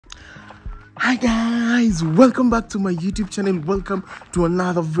Hi guys, welcome back to my YouTube channel. Welcome to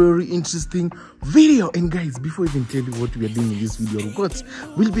another very interesting video. And guys, before I even tell you what we are doing in this video, what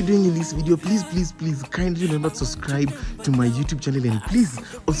we'll be doing in this video, please kindly remember to subscribe to my YouTube channel, and please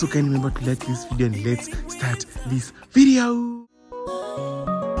also kindly remember to like this video, and let's start this video.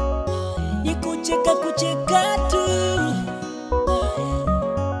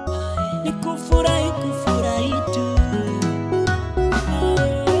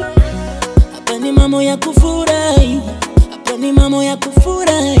 Mambo ya kufurahi, hapa ni mambo ya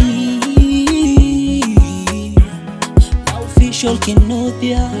kufurahi. Official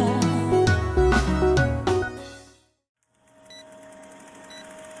Kenothia.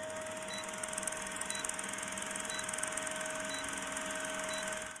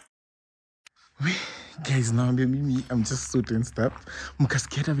 Guys, now I'm just so tensed up.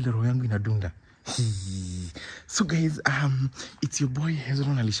 Mkasikia hata vile roho yangu inadunda. So guys, it's your boy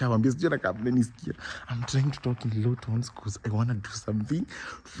Hezron Alishawambia. I'm trying to talk in low tones because I want to do something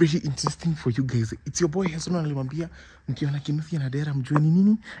very interesting for you guys. It's your boy Hezron Alishawambia. Mkiona Kenothia na Dera mjue ni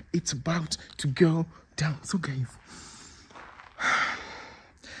nini. It's about to go down. So guys,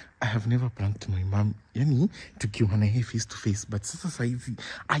 I have never pranked my mom, yani tukiwa na yeye face to face, but sasa saizi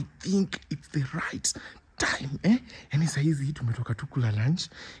I think it's the right time, yani saizi tumetoka tu kula lunch,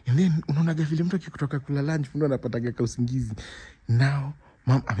 and then unaonaga vile mtu akitoka kula lunch mtu anapataga ka usingizi. Now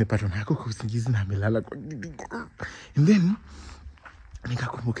mom amepata nako kwa usingizi na amelala kwa gidi, and then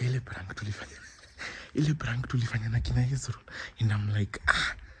nikakumbuka ile prank tulifanya na kina Hezron, and I'm like,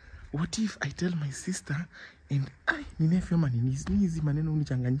 what if I tell my sister and ninefema nizi maneno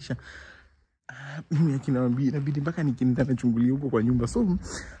unichanganyisha. Mimi akinawambia inabidi mpaka nikienda nachungulia huko kwa nyumba. So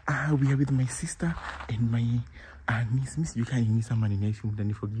we are with my sister and my niece. You can use some money if you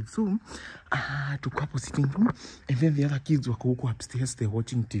don't forgive. So tuko hapo sitting room, and then the other kids wako huko upstairs, they're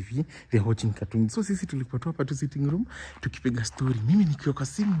watching TV, they're watching cartoons. So sisi tulikuwa tu hapa tu sitting room tukipiga story. Mimi nikiwa kwa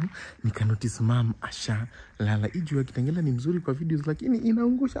simu nika notice mom asha lala. Ijua Kitengela ni mzuri kwa videos lakini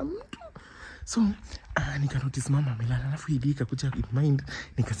inaungusha mtu. So nika notice mama amelala, alafu hili ikakuja in mind,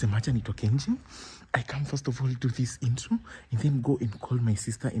 nikasema acha nitoke nje. I come first of all do this intro, and then go and call my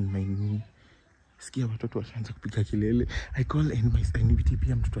sister and my sikia watoto washaanza kupiga kelele. I call and my invite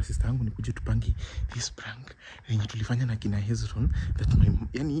pia mtoto wa sister yangu nikuje tupange this prank yenye tulifanya na kina Hezron. That my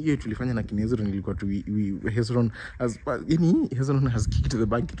yani hiyo tulifanya na kina Hezron ilikuwa tu Hezron has kicked the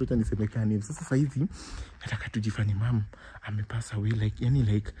bank kitu cha nisemekani. Sasa hivi nataka tujifanye mama amepasa away,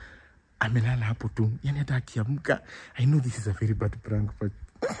 like amelala hapo tu, yani hata akiamka. I know this is a very bad prank, but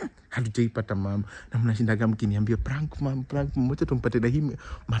hatujaipata mama, na mnashindaga mkiniambia prank mmoja tumpate na hii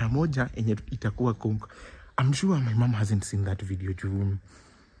mara moja yenye itakuwa kongo. I'm sure my mom hasn't seen that video juu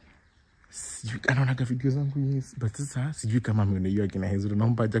anaonaga video zangu, yes, but sasa sijui kama ameona kina Hezron.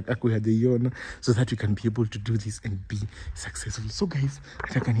 Naomba akuwe hajaiona so that we can be able to do this and be successful. So guys,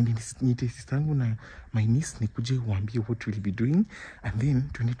 nataka niite sister yangu na my niece nikuje uambie what we'll be doing, and then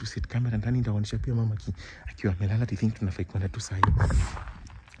we need to set camera ndani, nitaonyesha pia mama akiwa amelala. I think tunafai kwenda tu saa hii.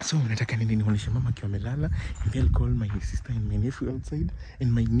 So nataka nionyeshe mama akiwa amelala, and then I'll call my sister and my nephew outside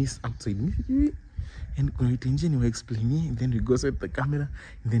and my niece outside. And when we explain, and then we go set the camera,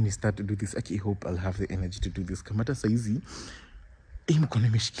 and then we start to do this. I hope I'll have the energy to do this. Kamata saizi mkono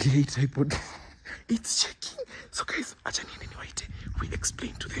imeshikilia hii tripod. It's shaking. So guys, acha nini waite, we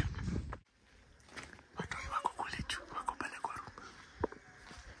explain to them. Watu wako kule juu, wako pale kwa room.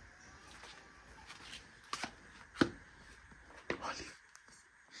 Wali,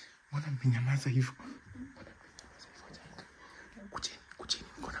 mbona mmenyamaza hivyo? Kujeni,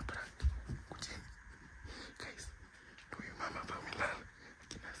 mko na prank. Kujeni. Guys, huyu mama hapa amelala.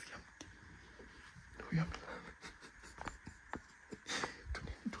 Kinasikia mti. Huyu amelala.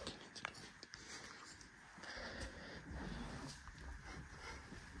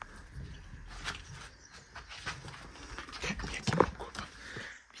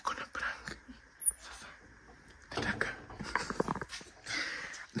 Niko na prank. Sasa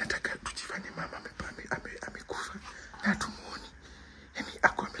nataka tujifanye mama amekufa na tumuone. Yani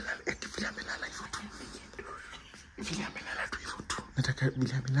ako amelala, vile amelala hivyo tu. Vile amelala tu hivyo tu. Nataka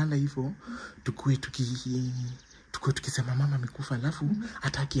vile amelala hivyo tukue tukisema mama amekufa, alafu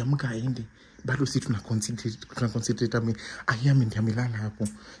hata akiamka aende bado si tuna concentrate amelala hapo.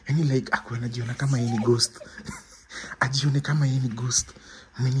 Yani like ako anajiona kama yeye ni ghost. Ajione kama yeye ni ghost.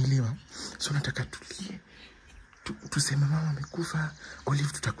 Umenielewa? So nataka tulie. Tuseme mama amekufa,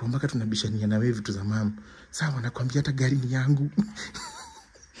 Olive tutakuombaka tunabishania na wewe vitu za mama. Sawa, nakwambia hata gari ni yangu.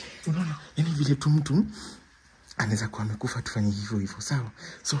 Unaona? Yani vile tu mtu anaweza kuwa amekufa, tufanye hivyo. Sawa?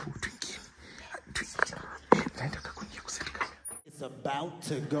 So tuingie. Nataka kunia kusetika. It's about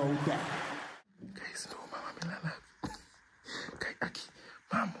to go down. Guys, no mama melala. Kai aki.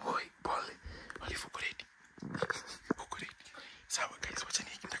 Mama hoi pole. Walifuko ready. Fuko ready. Sawa guys, wacha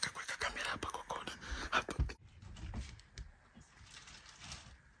nikitaka kuweka kamera hapa kwa kona. Hapa.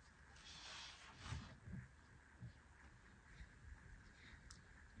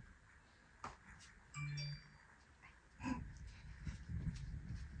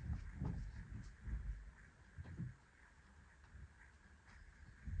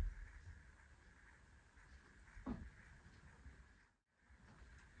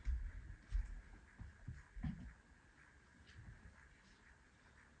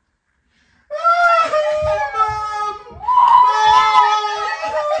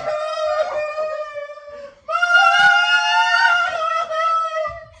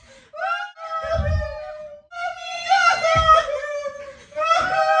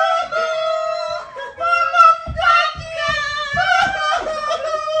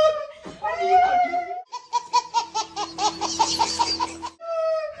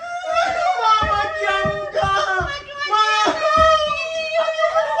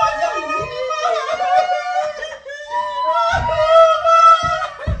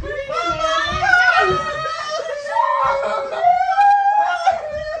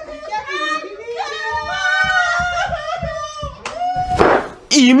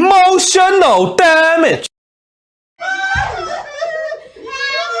 Emotional damage.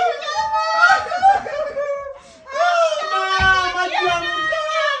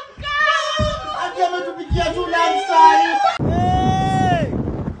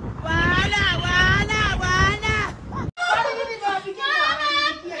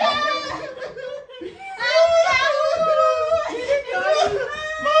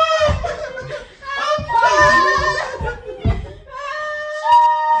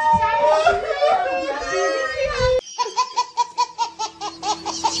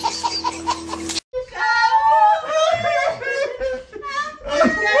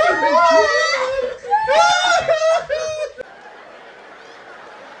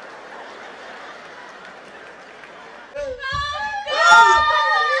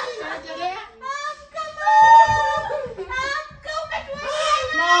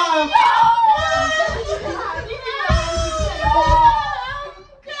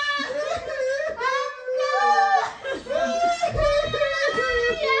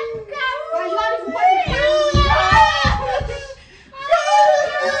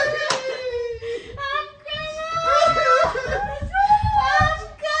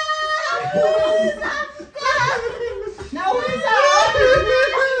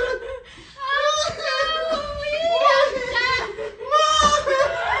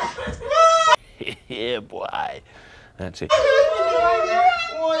 Yeah, boy. That's it.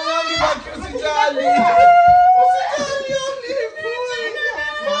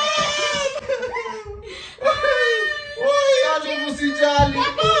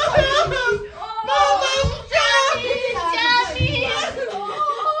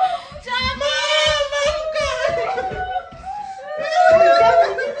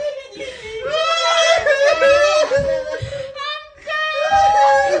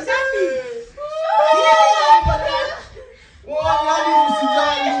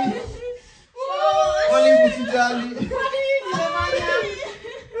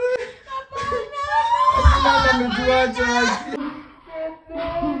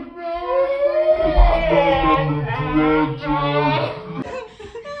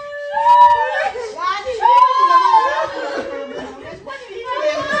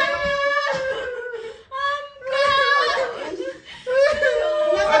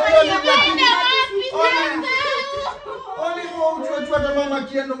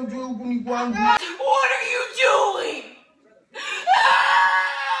 What are you doing?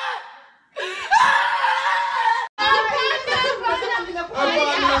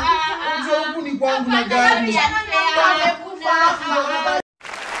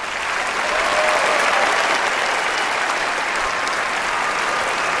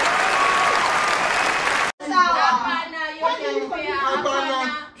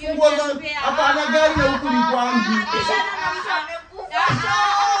 Hapana, gari na huku ni kwangu.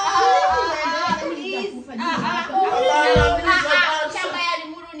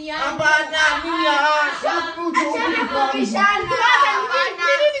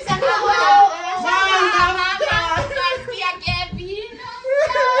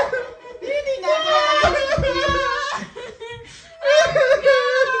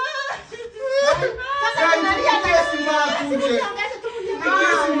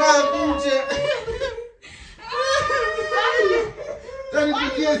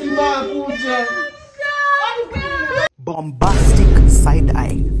 Bombastic side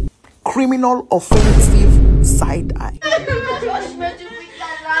eye, criminal offensive side eye.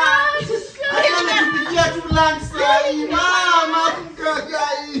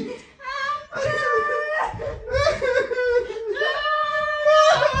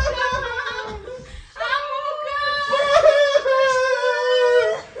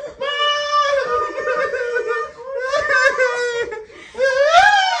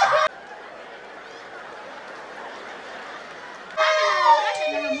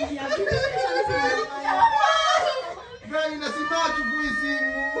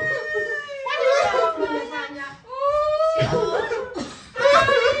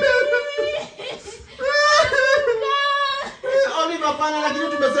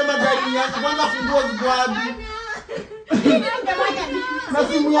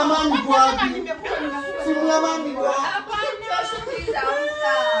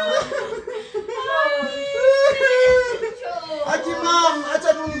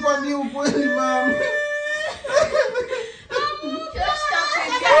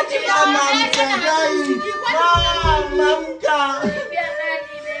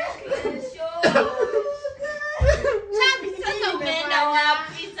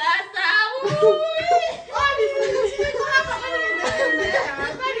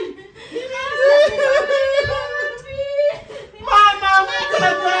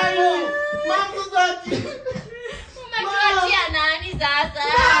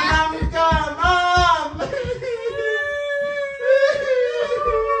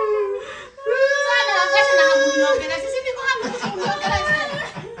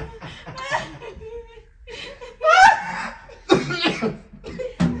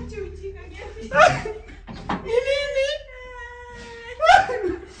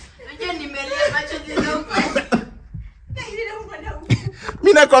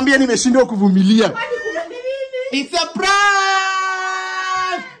 Nakwambia nimeshindwa kuvumilia. It's a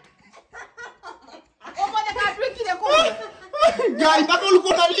prank. Guy, baka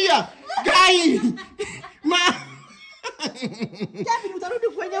ulikuwa unalia. Guy. Gabi utarudi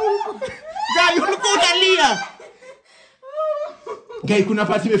kwenye huko. Guy, ulikuwa unalia. Guy, kuna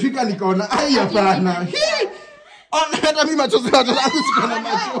pati imefika nikaona ai hapana. Ona hata mimi machozi yangu sikona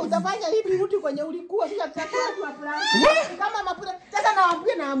machozi. Utafanya hivi rudi kwenye ulikuwa kisha tutakuwa tu hapa. Kama maputa sasa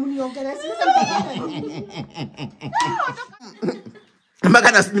nawaambia na amuniongelea sasa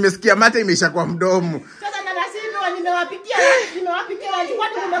mpaka nimesikia mate imeisha kwa mdomo. Sasa na nasibu nimewapikia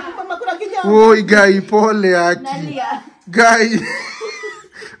watu kumekupa makula kinyao. Oi Guy pole aki. Nalia. Guy.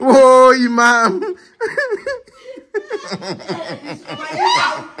 Oi mam.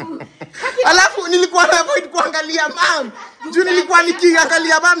 Alafu nilikuwa na avoid kuangalia mam. Juu nilikuwa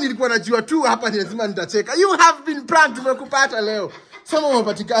nikiangalia mam nilikuwa najua tu hapa ni lazima nitacheka. You have been pranked, tumekupata leo. Sema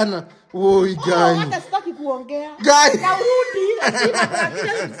umepatikana. Oi Guy. Hata sitaki kuongea. Guy. Narudi lazima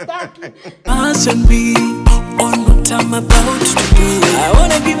kuangalia sitaki. Pass and be on what I'm about to do. I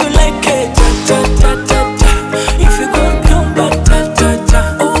wanna give you like it.